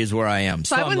is where I am.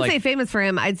 So I wouldn't say famous for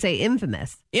him. I'd say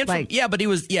infamous. But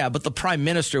the prime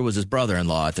minister was his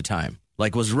brother-in-law at the time.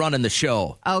 Was running the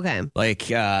show. Okay.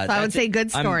 So I would say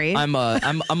good story. I'm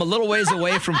a little ways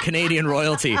away from Canadian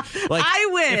royalty. I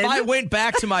win. If I went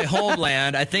back to my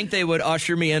homeland, I think they would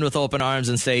usher me in with open arms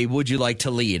and say, "Would you like to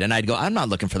lead?" And I'd go, "I'm not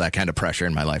looking for that kind of pressure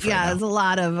in my life." Yeah, right now. there's a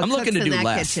lot of. I'm looking to do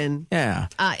less. Kitchen. Yeah.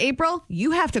 April, you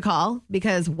have to call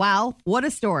because wow, what a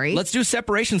story. Let's do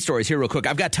separation stories here real quick.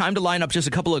 I've got time to line up just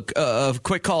a couple of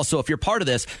quick calls. So if you're part of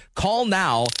this, call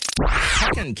now.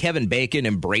 Fucking Kevin Bacon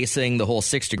embracing the whole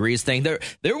 6 degrees thing.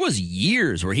 There was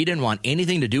years where he didn't want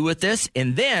anything to do with this.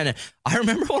 And then I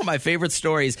remember one of my favorite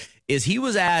stories is he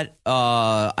was at,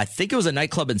 I think it was a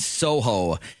nightclub in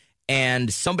Soho,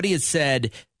 and somebody had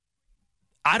said,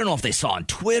 I don't know if they saw on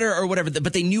Twitter or whatever,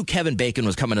 but they knew Kevin Bacon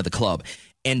was coming to the club.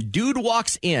 And dude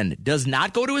walks in, does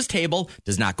not go to his table,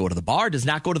 does not go to the bar, does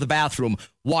not go to the bathroom,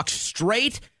 walks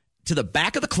straight to the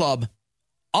back of the club,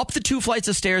 up the 2 flights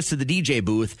of stairs to the DJ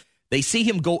booth. They see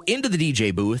him go into the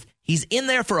DJ booth. He's in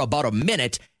there for about a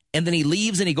minute, and then he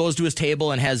leaves and he goes to his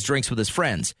table and has drinks with his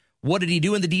friends. What did he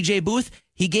do in the DJ booth?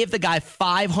 He gave the guy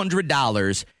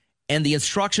 $500, and the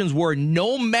instructions were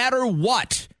no matter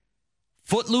what,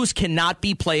 Footloose cannot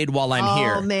be played while I'm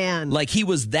here. Oh, man. He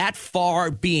was that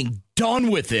far being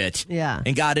done with it. Yeah.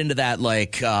 And got into that,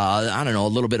 I don't know, a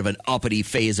little bit of an uppity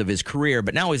phase of his career.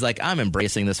 But now he's I'm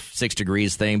embracing this 6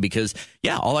 degrees thing because,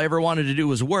 all I ever wanted to do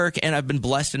was work. And I've been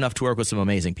blessed enough to work with some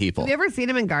amazing people. Have you ever seen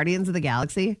him in Guardians of the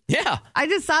Galaxy? Yeah. I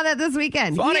just saw that this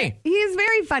weekend. Funny. He's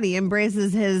very funny,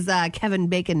 embraces his Kevin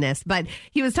Bacon-ness. But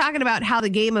he was talking about how the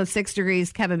game of 6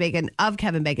 degrees Kevin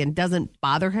Bacon doesn't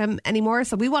bother him anymore.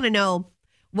 So we want to know,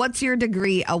 What's your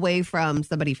degree away from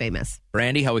somebody famous?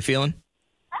 Brandy, how we feeling?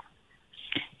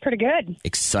 Pretty good.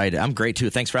 Excited. I'm great, too.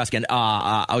 Thanks for asking.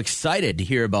 I'm excited to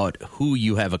hear about who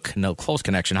you have a close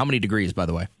connection. How many degrees, by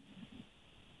the way?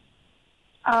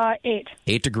 8.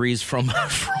 8 degrees from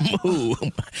who?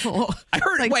 I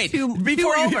heard. Like wait, two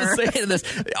before you over. say this,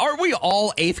 are we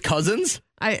all 8th cousins?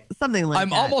 Something like I'm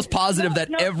that. almost positive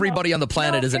that everybody on the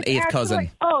planet is an 8th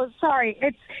cousin. Oh, sorry.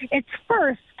 It's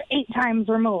first 8 times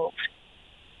removed.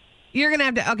 You're gonna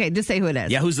have to. Okay, just say who it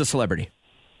is. Yeah, who's the celebrity?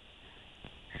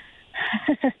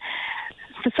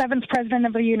 The 7th president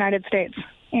of the United States,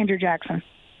 Andrew Jackson.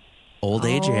 Old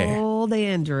AJ. Old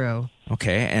Andrew.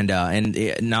 Okay, and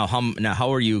now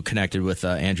how are you connected with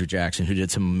Andrew Jackson, who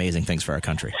did some amazing things for our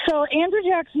country? So Andrew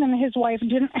Jackson and his wife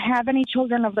didn't have any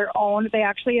children of their own. They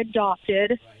actually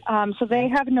adopted, so they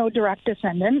have no direct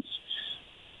descendants.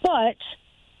 But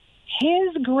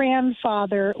his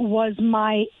grandfather was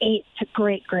my 8th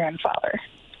great-grandfather.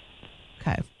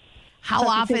 Okay. How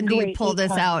often do you pull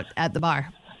this out at the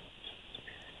bar?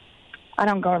 I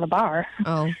don't go to the bar.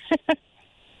 Oh.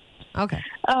 Okay.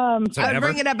 So I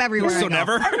bring it up everywhere. So I go.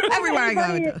 never? Everywhere I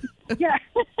go. Yeah.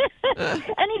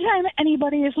 Anytime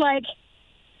anybody is like,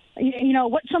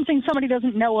 what's something somebody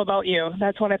doesn't know about you,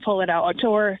 that's when I pull it out.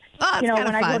 Or,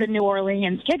 when I go to New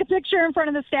Orleans, take a picture in front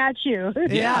of the statue.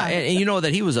 Yeah, and you know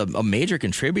that he was a major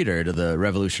contributor to the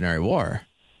Revolutionary War.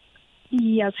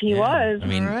 Yes, he was. I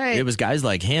mean, It was guys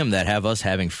like him that have us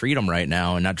having freedom right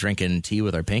now and not drinking tea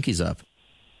with our pinkies up.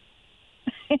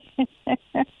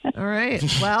 All right.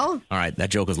 Well. All right. That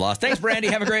joke was lost. Thanks, Brandy.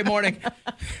 Have a great morning.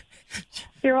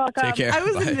 You're welcome. Take care. I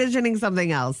was Bye. envisioning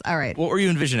something else. All right. What were you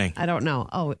envisioning? I don't know.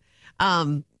 Oh,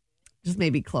 just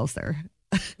maybe closer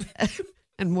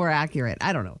and more accurate.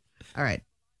 I don't know. All right.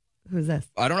 Who's this?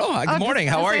 I don't know. Good morning.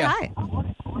 How are you? Hi. Good.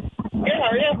 How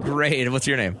are you? Great. What's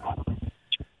your name?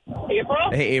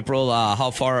 April. Hey, April.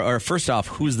 How far? Or first off,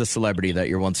 who's the celebrity that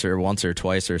you're once or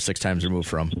twice or 6 times removed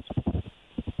from?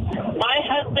 My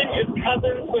husband is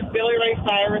cousins with Billy Ray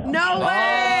Cyrus. No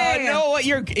way! No,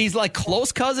 he's like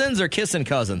close cousins or kissing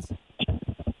cousins?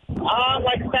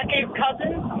 Like second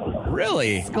cousins.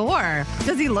 Really? Score.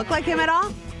 Does he look like him at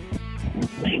all?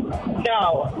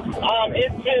 No.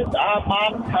 It's his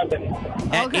mom's cousin.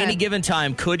 At any given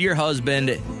time, could your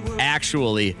husband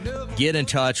actually get in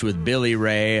touch with Billy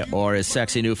Ray or his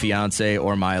sexy new fiance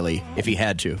or Miley if he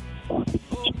had to?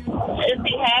 If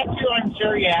he had to, I'm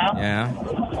sure, yeah. Yeah.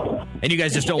 And you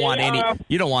guys just don't want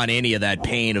any of that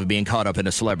pain of being caught up in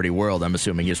a celebrity world. I'm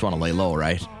assuming you just want to lay low,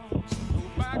 right?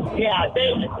 Yeah,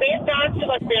 they've gone to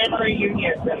like family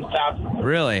reunions and stuff.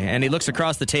 Really? And he looks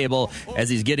across the table as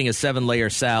he's getting a 7-layer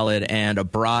salad and a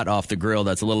brat off the grill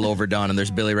that's a little overdone, and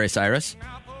there's Billy Ray Cyrus?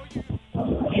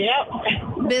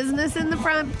 Yep. Business in the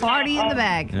front, party in the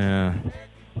back. Yeah.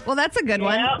 Well, that's a good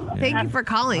one. Thank you for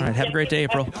calling. All right, have a great day,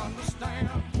 April.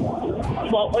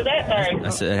 What was that? Sorry. I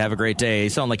said, have a great day. You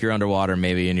sound like you're underwater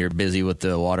maybe, and you're busy with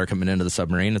the water coming into the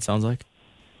submarine, it sounds like.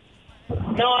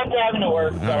 No, I'm driving to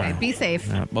work. So. All right. Be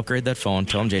safe. Upgrade that phone.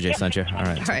 Tell him JJ sent you. All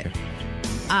right.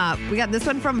 All right. We got this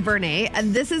one from Vernay,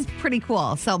 and this is pretty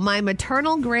cool. So my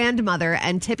maternal grandmother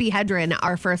and Tippi Hedren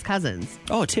are first cousins.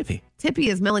 Oh, Tippi. Tippi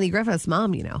is Melanie Griffith's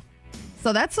mom,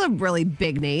 So that's a really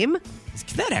big name.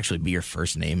 Can that actually be your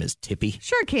first name? Is Tippi?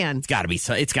 Sure can. It's got to be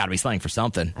slang for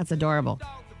something. That's adorable.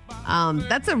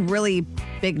 That's a really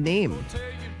big name.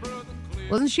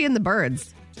 Wasn't she in the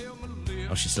Birds?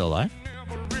 Oh, she's still alive?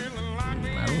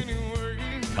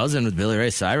 Cousin with Billy Ray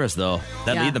Cyrus, though.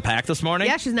 That lead the pack this morning?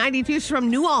 Yeah, she's 92. She's from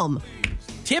New Ulm.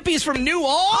 Tippi's from New Ulm?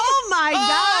 Oh, my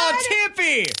God. Oh,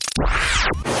 Tippi!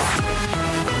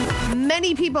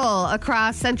 Many people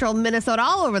across central Minnesota,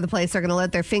 all over the place, are going to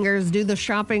let their fingers do the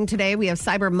shopping today. We have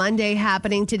Cyber Monday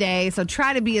happening today, so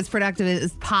try to be as productive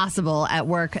as possible at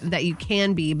work that you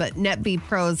can be. But NetBee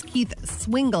Pro's Keith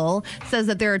Swingle says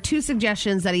that there are 2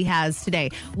 suggestions that he has today.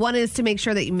 One is to make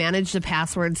sure that you manage the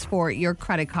passwords for your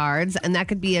credit cards, and that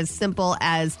could be as simple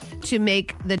as to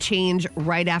make the change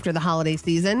right after the holiday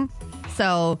season.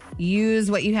 So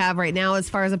use what you have right now as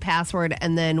far as a password,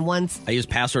 and then once... I use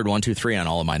password 123 on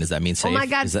all of mine. Does that mean safe? Oh my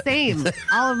God, same.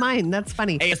 All of mine. That's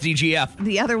funny. ASDGF.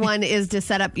 The other one is to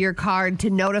set up your card to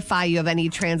notify you of any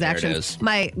transactions. There it is.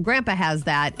 My grandpa has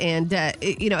that, and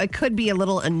it could be a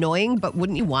little annoying, but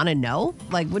wouldn't you want to know?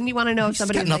 Like, wouldn't you want to know if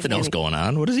somebody... He's got nothing else going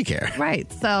on. What does he care?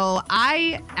 Right. So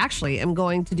I actually am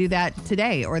going to do that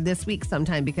today or this week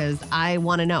sometime because I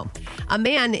want to know. A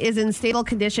man is in stable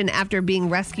condition after being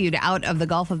rescued out of the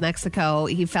Gulf of Mexico.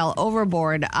 He fell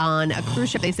overboard on a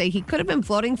cruise ship. They say he could have been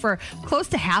floating for close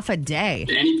to half a day.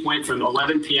 At any point from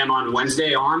 11 p.m. on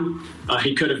Wednesday on,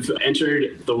 he could have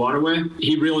entered the waterway.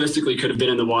 He realistically could have been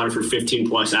in the water for 15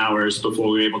 plus hours before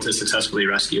we were able to successfully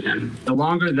rescue him. The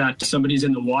longer that somebody's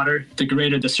in the water, the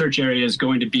greater the search area is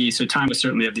going to be, so time is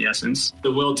certainly of the essence.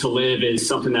 The will to live is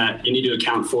something that you need to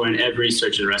account for in every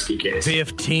search and rescue case.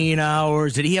 15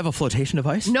 hours. Did he have a flotation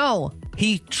device? No.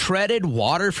 He treaded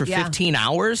water for 15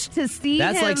 hours? To see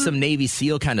That's him, like some Navy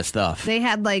SEAL kind of stuff. They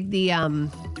had like the...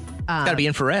 Got to be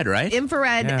infrared, right?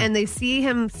 Infrared, Yeah. and they see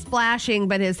him splashing,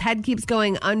 but his head keeps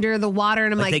going under the water,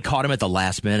 and I'm like... They caught him at the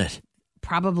last minute.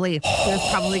 Probably. He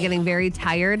was probably getting very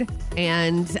tired,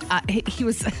 and he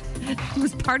was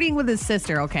partying with his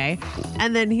sister, okay?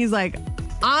 And then he's like,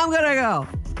 I'm going to go.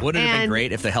 Wouldn't it have been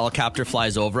great if the helicopter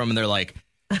flies over him and they're like,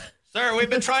 sir, we've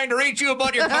been trying to reach you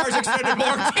about your car's extended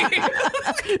warranty.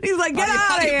 He's like, get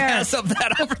out of here. Pass up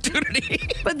that opportunity.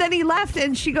 But then he left,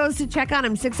 and she goes to check on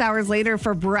him 6 hours later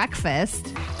for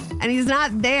breakfast, and he's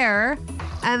not there.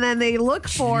 And then they look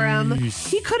for him.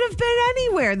 He could have been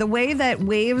anywhere. The way that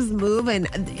waves move, and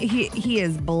he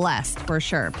is blessed for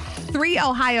sure. 3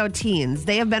 Ohio teens,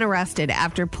 they have been arrested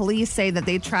after police say that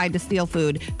they tried to steal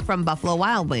food from Buffalo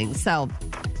Wild Wings. So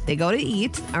they go to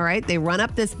eat, all right? They run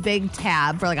up this big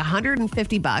tab for like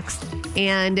 $150.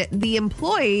 And the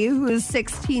employee, who is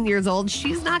 16 years old,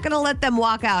 she's not going to let them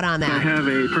walk out on I that. have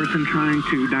a person trying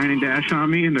to dine and dash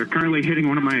on me, and they're currently hitting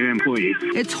one of my employees.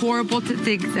 It's horrible to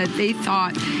think that they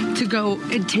thought to go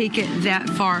and take it that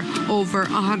far over a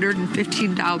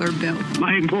 $115 bill.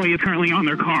 My employee is currently on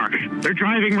their car. They're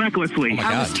driving recklessly.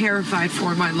 I was terrified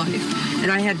for my life,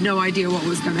 and I had no idea what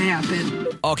was going to happen.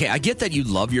 Okay, I get that you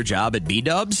love your job at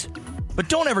B-Dubs, but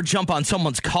don't ever jump on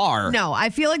someone's car. No, I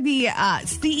feel like the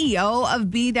CEO of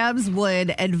B-Dubs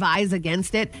would advise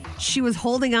against it. She was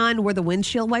holding on where the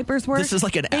windshield wipers were. This is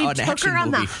like an action took her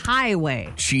on movie. the highway.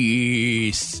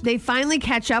 Jeez. They finally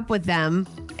catch up with them,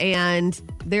 and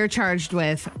they're charged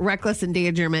with reckless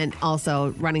endangerment,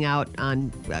 also running out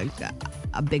on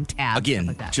a big tab. Again,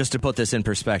 like that. just to put this in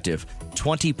perspective,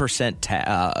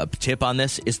 20% tip on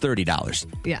this is $30.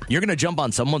 Yeah. You're going to jump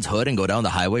on someone's hood and go down the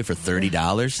highway for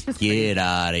 $30? Get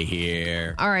out of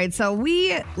here. All right, so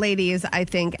we ladies, I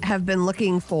think, have been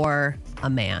looking for a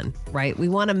man, right? We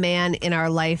want a man in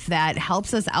our life that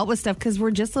helps us out with stuff because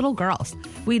we're just little girls.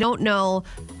 We don't know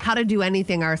how to do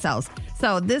anything ourselves.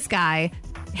 So this guy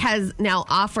has now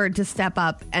offered to step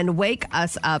up and wake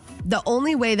us up the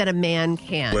only way that a man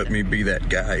can. Let me be that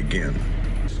guy again.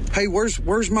 Hey,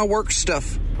 where's my work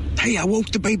stuff? Hey, I woke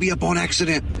the baby up on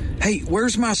accident. Hey,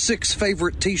 where's my 6th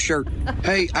favorite T-shirt?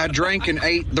 Hey, I drank and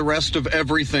ate the rest of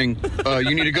everything.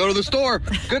 You need to go to the store.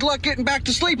 Good luck getting back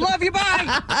to sleep. Love you.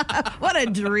 Bye. What a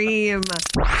dream.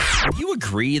 Do you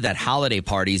agree that holiday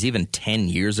parties, even 10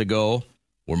 years ago,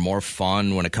 were more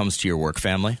fun when it comes to your work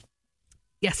family?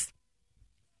 Yes.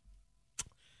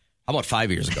 How about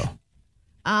 5 years ago?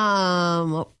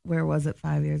 Where was it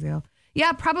 5 years ago?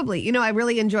 Yeah, probably. You know, I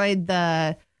really enjoyed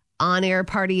the on-air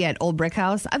party at Old Brick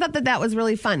House. I thought that was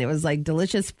really fun. It was like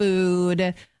delicious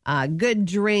food, good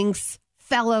drinks,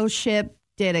 fellowship,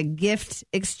 did a gift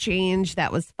exchange.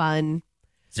 That was fun.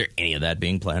 Is there any of that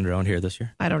being planned around here this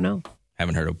year? I don't know.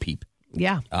 Haven't heard of peep.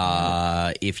 Yeah.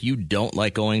 If you don't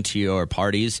like going to your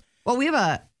parties. Well, we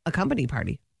have a company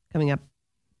party coming up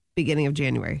beginning of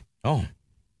January. Oh.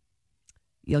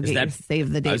 You'll get your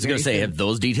save the date. I was going to say, have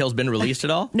those details been released at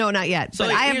all? No, not yet. So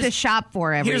but I have to shop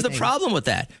for everything. Here's the problem with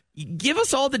that. Give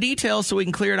us all the details so we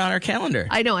can clear it on our calendar.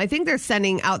 I know. I think they're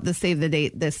sending out the save the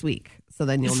date this week. So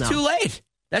then you'll know. It's too late.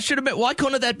 That should have been. Why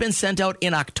couldn't that been sent out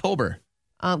in October?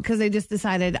 Because they just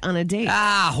decided on a date.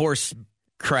 Horse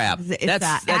crap. It's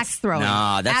axe throwing.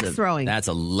 Nah, throwing. That's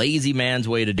a lazy man's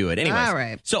way to do it. Anyways, all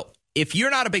right. So if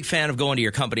you're not a big fan of going to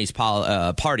your company's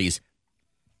parties,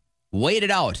 wait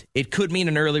it out. It could mean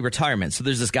an early retirement. So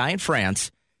there's this guy in France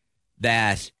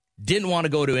that didn't want to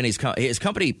go to his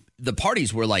company. The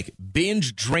parties were like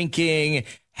binge drinking,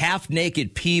 half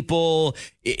naked people,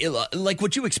 like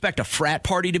what you expect a frat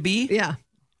party to be. Yeah.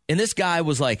 And this guy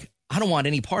was like, I don't want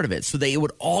any part of it. So they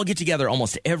would all get together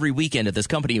almost every weekend at this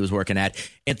company he was working at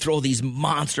and throw these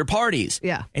monster parties.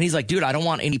 Yeah. And he's like, dude, I don't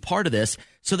want any part of this.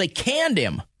 So they canned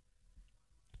him.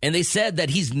 And they said that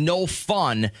he's no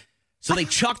fun. So they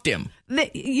chucked him.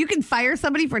 You can fire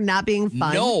somebody for not being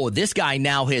fun? No, this guy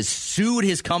now has sued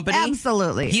his company.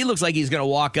 Absolutely. He looks like he's going to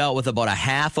walk out with about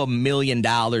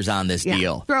 $500,000 on this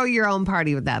deal. Throw your own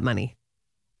party with that money.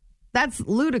 That's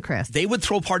ludicrous. They would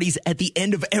throw parties at the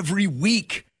end of every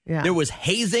week. Yeah. There was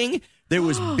hazing. There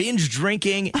was binge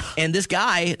drinking, and this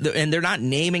guy, and they're not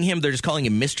naming him, they're just calling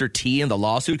him Mr. T in the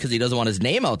lawsuit because he doesn't want his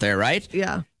name out there, right?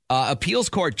 Yeah. Appeals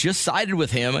court just sided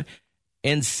with him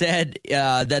and said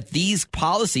that these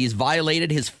policies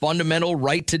violated his fundamental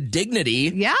right to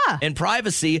dignity and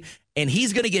privacy, and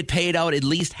he's going to get paid out at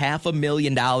least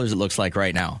 $500,000, it looks like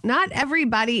right now. Not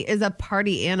everybody is a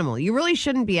party animal. You really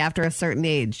shouldn't be after a certain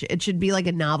age. It should be like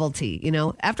a novelty, you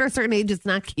know? After a certain age, it's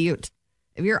not cute.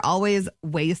 If you're always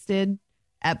wasted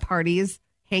at parties,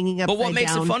 hanging upside down. But what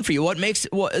makes it fun for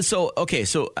you?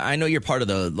 So I know you're part of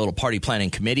the little party planning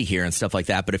committee here and stuff like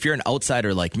that, but if you're an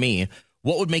outsider like me,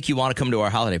 what would make you want to come to our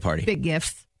holiday party? Big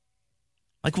gifts.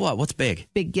 Like what? What's big?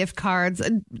 Big gift cards,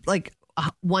 like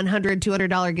 $100,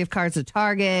 $200 gift cards to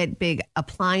Target, big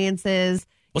appliances.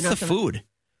 What's the food?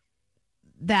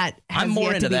 That has I'm more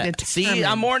yet into to be that. determined. See,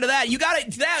 I'm more into that. You got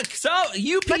it. So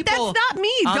you people, but that's not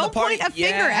me. Don't point a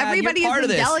finger. Everybody is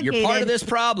delegated. You're part of this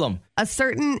problem. A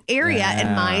certain area,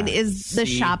 and mine is the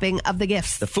shopping of the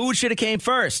gifts. The food should have came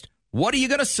first. What are you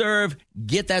going to serve?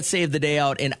 Get that save the day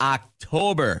out in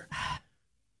October.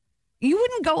 You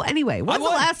wouldn't go anyway. When's the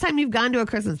last time you've gone to a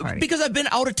Christmas party? Because I've been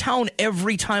out of town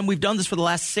every time we've done this for the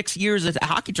last 6 years at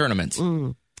hockey tournaments.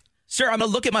 Sir, I'm going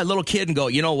to look at my little kid and go,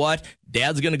 you know what?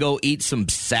 Dad's going to go eat some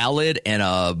salad and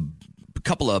a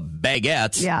couple of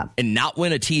baguettes and not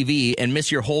win a TV and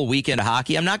miss your whole weekend of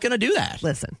hockey. I'm not going to do that.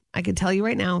 Listen, I can tell you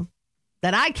right now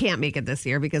that I can't make it this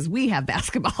year because we have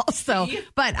basketball. So,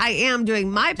 but I am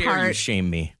doing my part you shame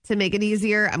me. To make it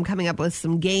easier. I'm coming up with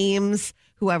some games.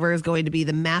 Whoever is going to be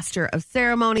the master of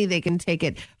ceremony, they can take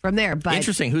it from there. But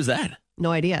interesting. Who's that?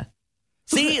 No idea.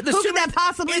 See, who could that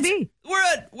possibly be?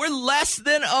 We're less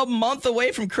than a month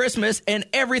away from Christmas, and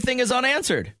everything is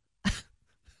unanswered.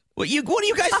 What are you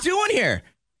guys doing here?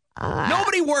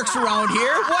 Nobody works around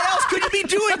here. What else could you be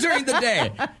doing during the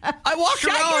day? I walk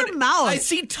around. I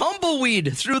see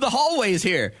tumbleweed through the hallways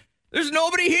here. There's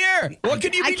nobody here. What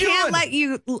could you be doing?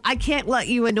 I can't let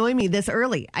you annoy me this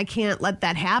early. I can't let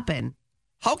that happen.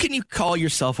 How can you call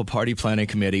yourself a party planning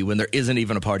committee when there isn't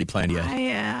even a party planned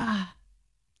yet?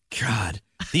 God,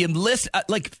 the list,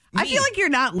 like me, I feel like you're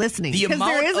not listening because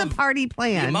there is a party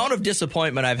plan. The amount of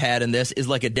disappointment I've had in this is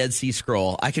like a Dead Sea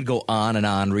Scroll. I could go on and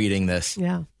on reading this.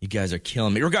 Yeah, you guys are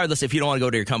killing me. Regardless, if you don't want to go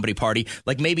to your company party,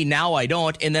 like maybe now I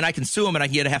don't, and then I can sue them and I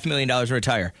can get $500,000 and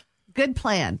retire. Good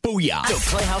plan. Booyah. The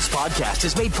Playhouse Podcast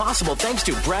is made possible thanks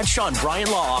to Bradshaw and Bryan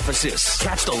Law Offices.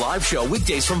 Catch the live show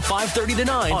weekdays from 5:30 to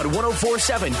 9 on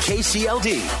 104.7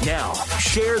 KCLD. Now,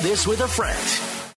 share this with a friend.